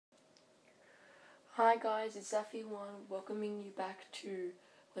Hi guys, it's Zafi1 welcoming you back to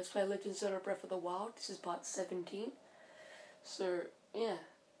Let's Play Legend of Zelda Breath of the Wild. This is part 17. So, yeah,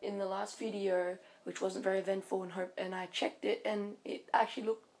 in the last video, which wasn't very eventful and I checked it and it actually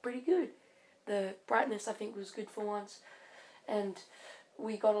looked pretty good. The brightness I think was good for once, and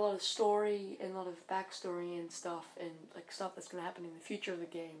we got a lot of story and a lot of backstory and stuff, and like stuff that's going to happen in the future of the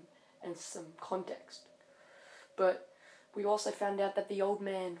game and some context. But we also found out that the old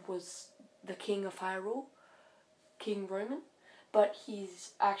man was the king of Hyrule, King Roman, but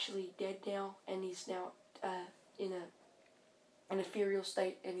he's actually dead now, and he's now in an ethereal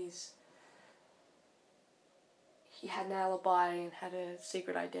state, and he had an alibi and had a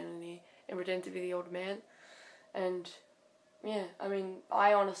secret identity and pretended to be the old man. And yeah, I mean,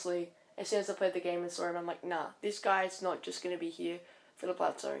 I honestly, as soon as I played the game and saw him, I'm like, nah, this guy's not just gonna be here for the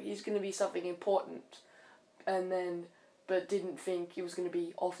plateau. He's gonna be something important, but didn't think he was gonna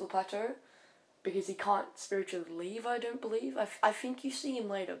be off the plateau, because he can't spiritually leave, I don't believe. I think you see him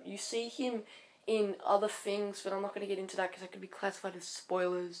later. You see him in other things, but I'm not going to get into that because that could be classified as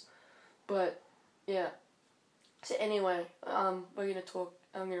spoilers. But, yeah. So anyway, I'm going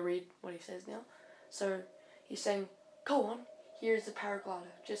to read what he says now. So, he's saying, "Go on, here's the paraglider,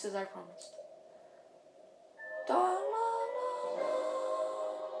 just as I promised."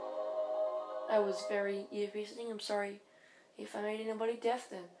 That was very ear-piercing. I'm sorry if I made anybody deaf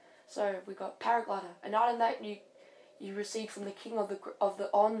then. So we got paraglider, an item that you received from the king on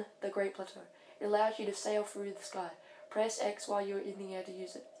the Great Plateau. It allows you to sail through the sky. Press X while you're in the air to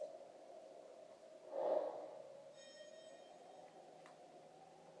use it.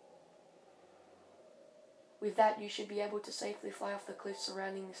 With that, you should be able to safely fly off the cliffs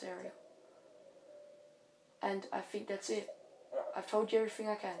surrounding this area. And I think that's it. I've told you everything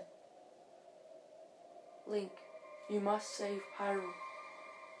I can. Link, you must save Hyrule.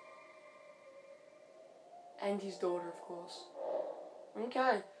 And his daughter, of course.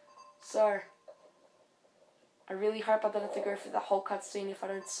 Okay, so I really hope I don't have to go through the whole cutscene if I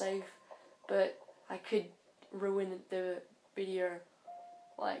don't save, but I could ruin the video,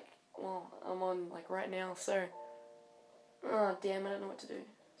 I'm on, right now, so, oh damn, I don't know what to do.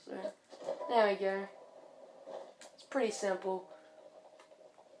 So, there we go. It's pretty simple.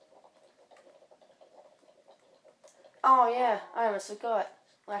 Oh yeah, I almost forgot.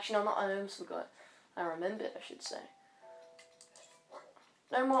 Well, actually, no, I almost forgot. I remembered, I should say.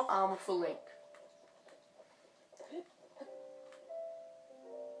 No more armor for Link.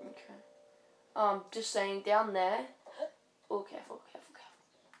 Okay. Just saying, down there. Oh, careful.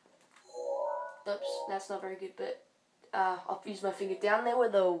 Oops, that's not very good, but I'll use my finger down there where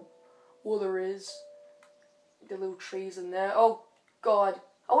the water is. The little trees in there. Oh, God.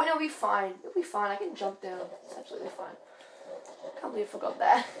 Oh, wait, no, it'll be fine. It'll be fine. I can jump down. It's absolutely fine. I can't believe I forgot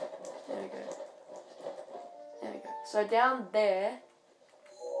that. There we go. There we go. So down there,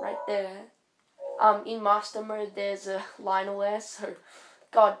 right there, in master mode, there's a Lionel there, so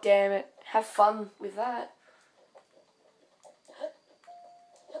god damn it, have fun with that.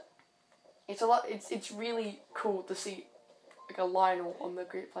 It's really cool to see like a Lionel on the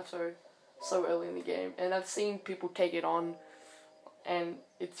Great Plateau so early in the game, and I've seen people take it on, and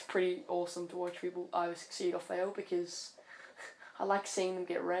it's pretty awesome to watch people either succeed or fail, because I like seeing them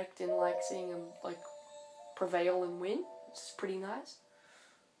get wrecked and like seeing them prevail and win. It's pretty nice.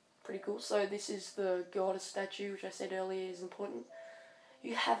 Pretty cool. So this is the goddess statue, which I said earlier is important.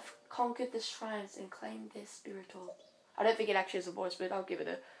 You have conquered the shrines and claimed their spirit orbs. I don't think it actually has a voice, but I'll give it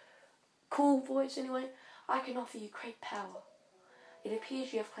a cool voice anyway. I can offer you great power. It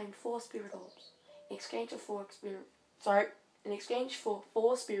appears you have claimed 4 spirit orbs. In exchange for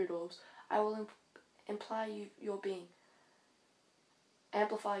 4 spirit orbs, I will amplify your being.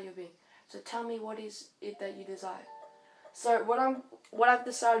 So tell me, what is it that you desire? So what I've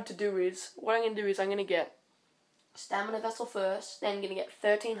decided to do is, I'm going to get Stamina Vessel first, then I'm going to get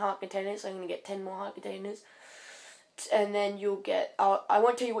 13 heart containers, so I'm going to get 10 more heart containers, and then you'll get, I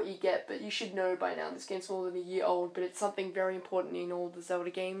won't tell you what you get, but you should know by now, this game's more than a year old, but it's something very important in all the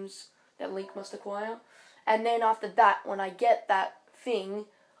Zelda games that Link must acquire. And then after that, when I get that thing,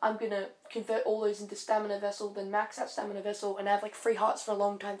 I'm going to convert all those into Stamina Vessel, then max out Stamina Vessel, and have 3 hearts for a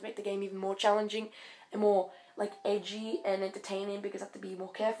long time to make the game even more challenging and more edgy and entertaining, because I have to be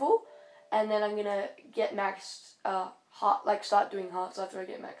more careful. And then I'm going to get max heart, start doing hearts after I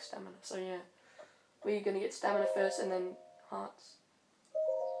get max Stamina. So yeah, we're going to get Stamina first and then hearts.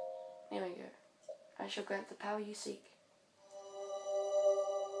 There we go. I shall grant the power you seek.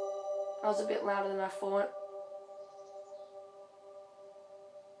 That was a bit louder than I thought.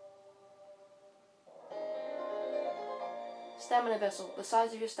 stamina vessel. The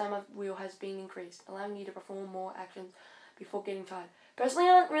size of your stamina wheel has been increased, allowing you to perform more actions before getting tired. Personally,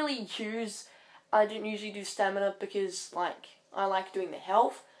 I don't usually do stamina because, like, I like doing the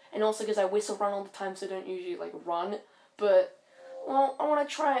health, and also because I whistle run all the time, so I don't usually, like, run. But, well, I want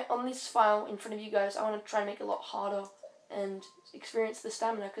to try on this file in front of you guys. I want to try and make it a lot harder and experience the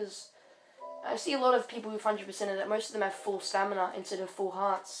stamina, because I see a lot of people who've 100% of that. Most of them have full stamina instead of full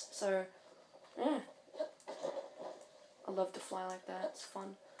hearts. So, yeah. I love to fly like that. It's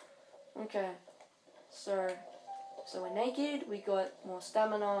fun. Okay. So we're naked. We got more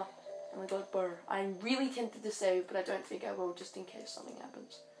stamina. And we got bow. I'm really tempted to save, but I don't think I will, just in case something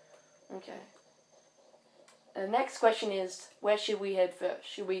happens. Okay. The next question is, where should we head first?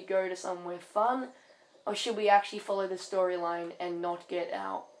 Should we go to somewhere fun? Or should we actually follow the storyline and not get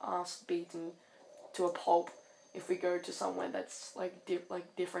our ass beaten to a pulp if we go to somewhere that's like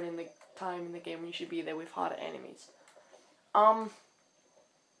different in the time in the game when you should be there with harder enemies? Well,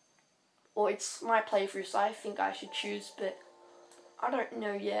 it's my playthrough, so I think I should choose, but I don't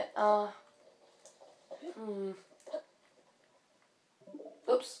know yet.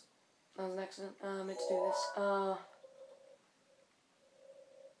 Oops. That was an accident. I meant to do this.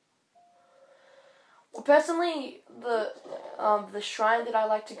 Well, personally, the shrine that I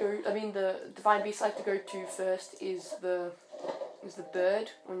like to go, the divine beast I like to go to first is the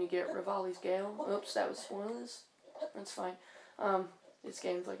bird when you get Rivali's Gale. Oops, that was spoilers. That's fine. This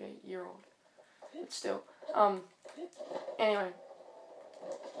game's like a year old, but still. Anyway,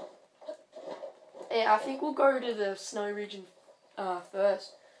 yeah, I think we'll go to the snow region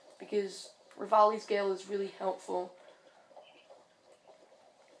first because Rivali's Gale is really helpful.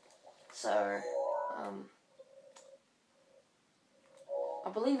 So. I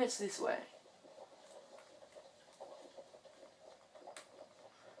believe it's this way.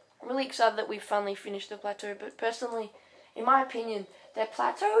 I'm really excited that we've finally finished the plateau, but personally, in my opinion, that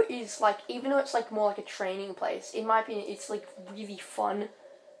plateau is like, even though it's like more like a training place, in my opinion, it's like really fun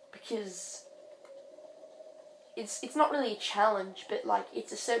because it's not really a challenge, but like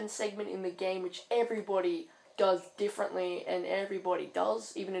it's a certain segment in the game which everybody does differently, and everybody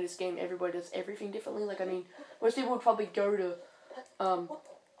does. Even in this game, everybody does everything differently. Like, I mean, most people would probably go to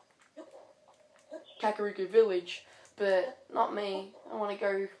Kakariko Village, but not me. I want to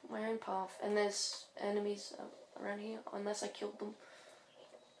go my own path. And there's enemies around here, unless I killed them.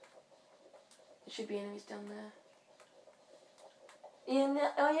 There should be enemies down there. Yeah,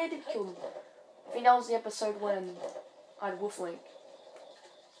 no, oh yeah, I did kill them. I think that was the episode when I had Wolf Link.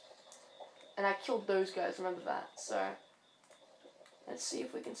 And I killed those guys, remember that. So, let's see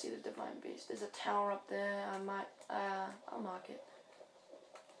if we can see the Divine Beast. There's a tower up there. I'll mark it.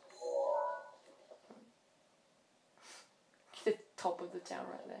 The top of the tower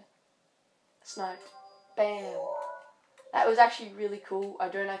right there. Sniped. Bam. That was actually really cool. I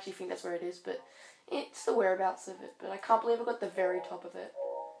don't actually think that's where it is, but it's the whereabouts of it. But I can't believe I got the very top of it.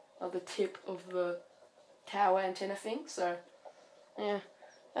 Of the tip of the tower antenna thing. So, yeah.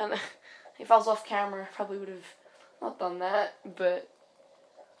 And if I was off camera, I probably would have not done that. But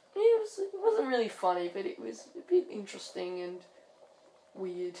it wasn't really funny, but it was a bit interesting and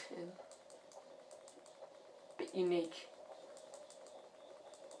weird and a bit unique.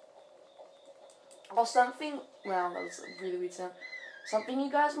 Or something, wow, that was a really weird sound. Something you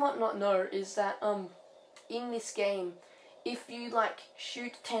guys might not know is that, in this game, if you, like,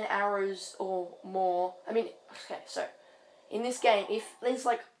 shoot 10 arrows or more, okay, so, in this game, there's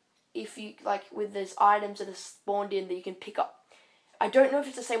items that are spawned in that you can pick up. I don't know if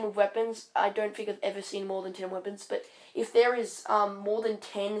it's the same with weapons. I don't think I've ever seen more than 10 weapons, but if there is, more than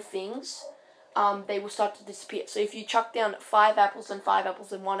 10 things, they will start to disappear. So if you chuck down 5 apples and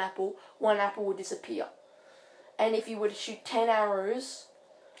 1 apple will disappear. And if you were to shoot 10 arrows,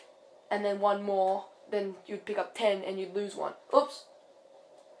 and then 1 more, then you'd pick up 10 and you'd lose 1. Oops.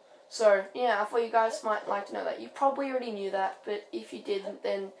 So, yeah, I thought you guys might like to know that. You probably already knew that, but if you didn't,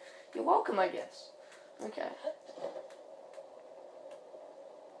 then you're welcome, I guess. Okay.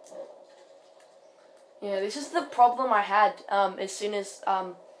 Yeah, this is the problem I had, as soon as,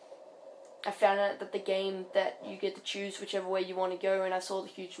 I found out that the game that you get to choose whichever way you want to go, and I saw the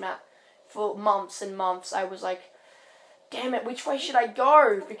huge map. For months and months, I was like, damn it, which way should I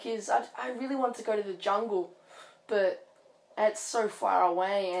go? Because I really want to go to the jungle, but it's so far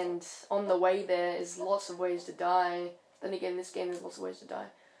away, and on the way there is lots of ways to die. Then again, in this game there's lots of ways to die.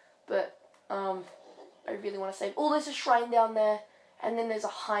 But, I really want to save. Oh, there's a shrine down there, and then there's a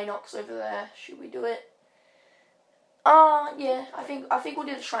Hinox over there. Should we do it? Yeah, I think we'll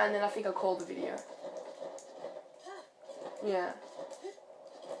do the shrine, then I think I'll call the video. Yeah.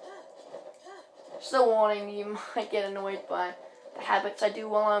 just a warning, you might get annoyed by the habits I do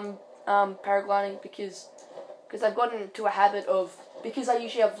while I'm paragliding, because I've gotten into a habit of, because I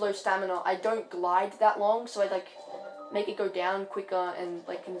usually have low stamina, I don't glide that long, so I like make it go down quicker and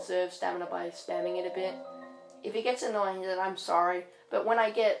like conserve stamina by spamming it a bit. If it gets annoying, then I'm sorry, but when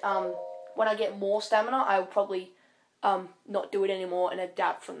I get more stamina, I'll probably not do it anymore and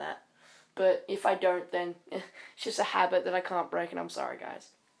adapt from that. But if I don't, then it's just a habit that I can't break, and I'm sorry, guys.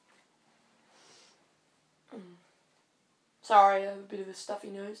 Sorry, I have a bit of a stuffy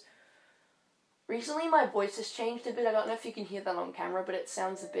nose. Recently, my voice has changed a bit. I don't know if you can hear that on camera, but it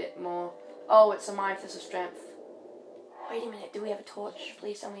sounds a bit more... Oh, it's a minus of strength. Wait a minute, do we have a torch?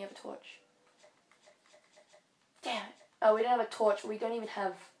 Please tell me we have a torch. Damn it. Oh, we don't have a torch. We don't even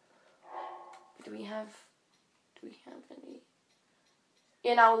have... Do we have any...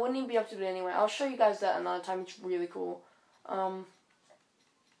 Yeah, no, we wouldn't even be able to do it anyway. I'll show you guys that another time. It's really cool.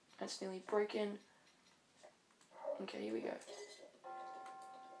 That's nearly broken. Okay, here we go.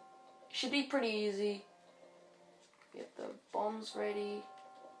 Should be pretty easy. Get the bombs ready.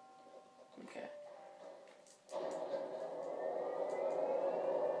 Okay.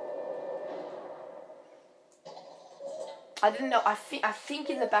 I didn't know. I think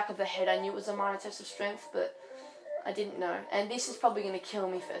in the back of the head I knew it was a minor test of strength, but I didn't know. And this is probably going to kill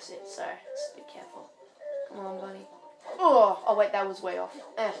me first hit, so just be careful. Come on, buddy. Oh wait, that was way off.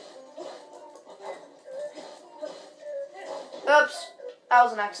 Oops. That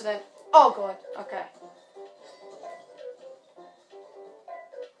was an accident. Oh god. Okay.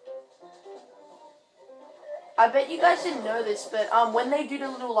 I bet you guys didn't know this, but when they do the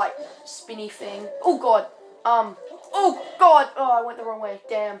little like spinny thing. Oh god. Oh god. Oh, I went the wrong way.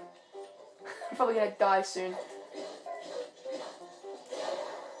 Damn. I'm probably gonna die soon.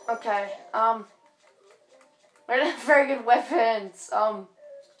 Okay. I don't have very good weapons.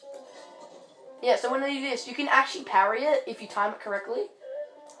 Yeah, so when they do this, you can actually parry it if you time it correctly.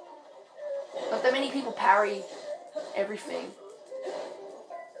 Not that many people parry everything.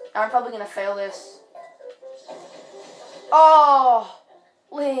 I'm probably gonna fail this. Oh,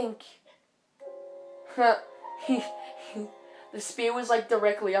 Link. The spear was like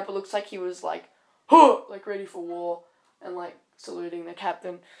directly up. It looks like he was like, huh, like ready for war and like saluting the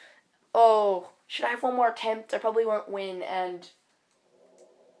captain. Oh, should I have one more attempt? I probably won't win, and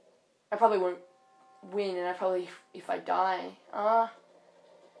I probably, if I die,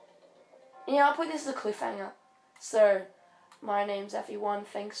 yeah, I'll put this as a cliffhanger. So, my name's Effie1,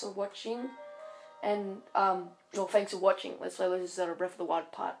 thanks for watching, and, well, thanks for watching Let's Play Zelda Breath of the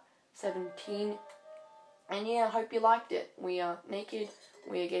Wild Part 17, and yeah, I hope you liked it. We are naked,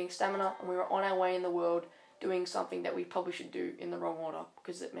 we are getting stamina, and we are on our way in the world doing something that we probably should do in the wrong order,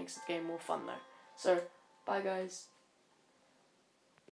 because it makes the game more fun though. So, bye guys.